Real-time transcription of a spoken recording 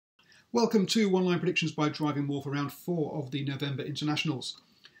Welcome to One Line Predictions by DrivingMaul for round 4 of the November internationals.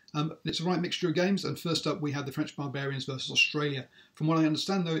 It's a right mixture of games, and first up we had the French Barbarians versus Australia. From what I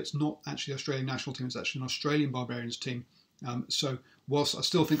understand though, it's not actually the Australian national team, it's actually an Australian Barbarians team. So whilst I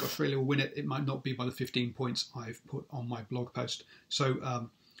still think Australia will win it, it might not be by the 15 points I've put on my blog post. So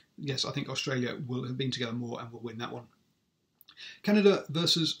yes, I think Australia will have been together more and will win that one. Canada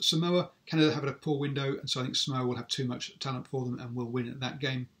versus Samoa. Canada have had a poor window, and so I think Samoa will have too much talent for them and will win that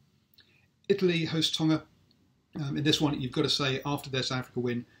game. Italy host Tonga. In this one, you've got to say, after their South Africa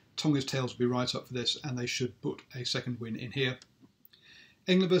win, Tonga's tails will be right up for this, and they should put a second win in here.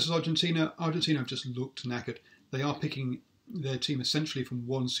 England versus Argentina. Argentina have just looked knackered. They are picking their team essentially from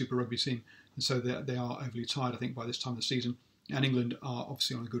one Super Rugby team, and so they are overly tired, I think, by this time of the season. And England are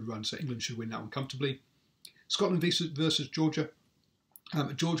obviously on a good run, so England should win that one comfortably. Scotland versus Georgia.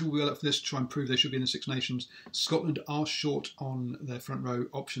 Georgia will be up for this to try and prove they should be in the Six Nations. Scotland are short on their front row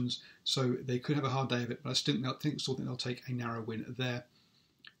options, so they could have a hard day of it, but I still think they'll take a narrow win there.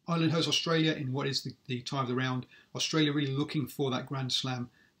 Ireland hosts Australia in what is the tie of the round. Australia really looking for that Grand Slam,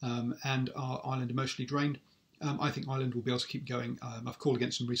 and are Ireland emotionally drained. I think Ireland will be able to keep going. I've called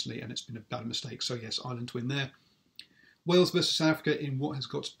against them recently, and it's been a bad mistake, so yes, Ireland to win there. Wales versus South Africa in what has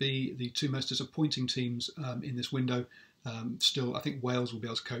got to be the two most disappointing teams in this window. Still, I think Wales will be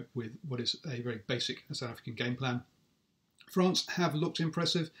able to cope with what is a very basic South African game plan. France have looked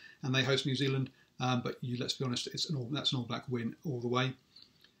impressive, and they host New Zealand, but let's be honest, that's an All Black win all the way.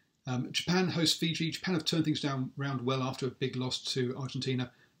 Japan hosts Fiji. Japan have turned things round well after a big loss to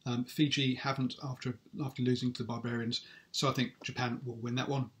Argentina. Fiji haven't after losing to the Barbarians, so I think Japan will win that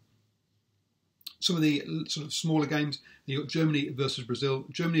one. Some of the sort of smaller games, you've got Germany versus Brazil.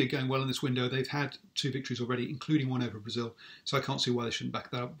 Germany are going well in this window. They've had 2 victories already, including one over Brazil, so I can't see why they shouldn't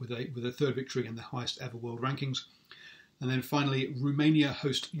back that up with a third victory and the highest ever world rankings. And then finally, Romania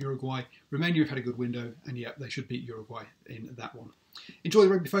host Uruguay. Romania have had a good window, and yeah, they should beat Uruguay in that one. Enjoy the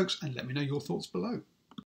rugby, folks, and let me know your thoughts below.